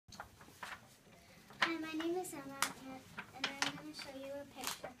My name is Emma, and I'm going to show you a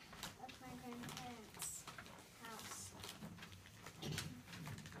picture of my grandparents' house.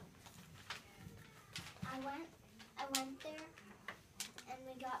 I went there, and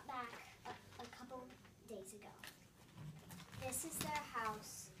we got back a couple days ago. This is their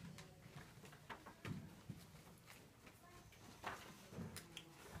house.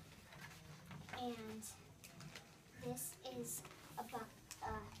 And this is a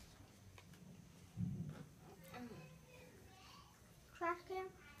cracker.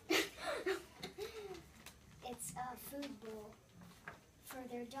 It's a food bowl for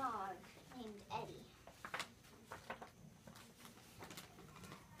their dog named Eddie.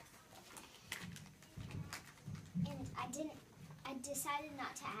 And I decided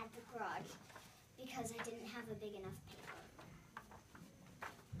not to add the garage because I didn't have a big enough paper.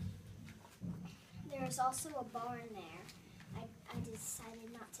 There's also a barn there. I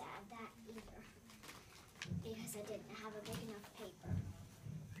decided not to add that either because I didn't have a big enough paper.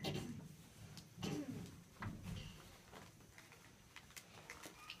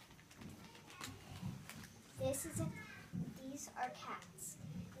 These are cats.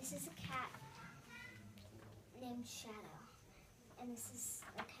 This is a cat named Shadow, and this is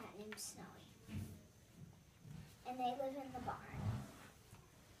a cat named Snowy. And they live in the barn.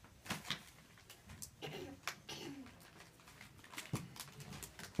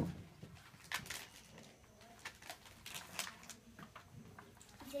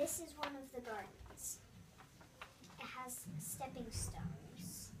 This is one of the gardens. It has stepping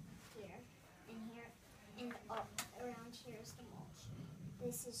stones here, and here, and all around here is the mulch.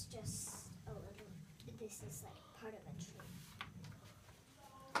 This is just a little, this is like part of a tree.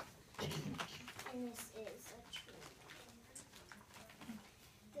 And this is a tree.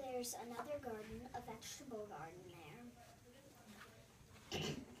 There's another garden, a vegetable garden there.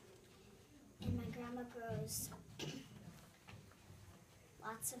 And my grandma grows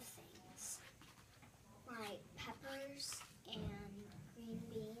lots of things, like peppers and green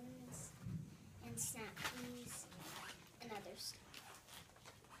beans and snap peas and other stuff.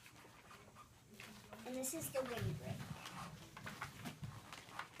 And this is the wind bridge.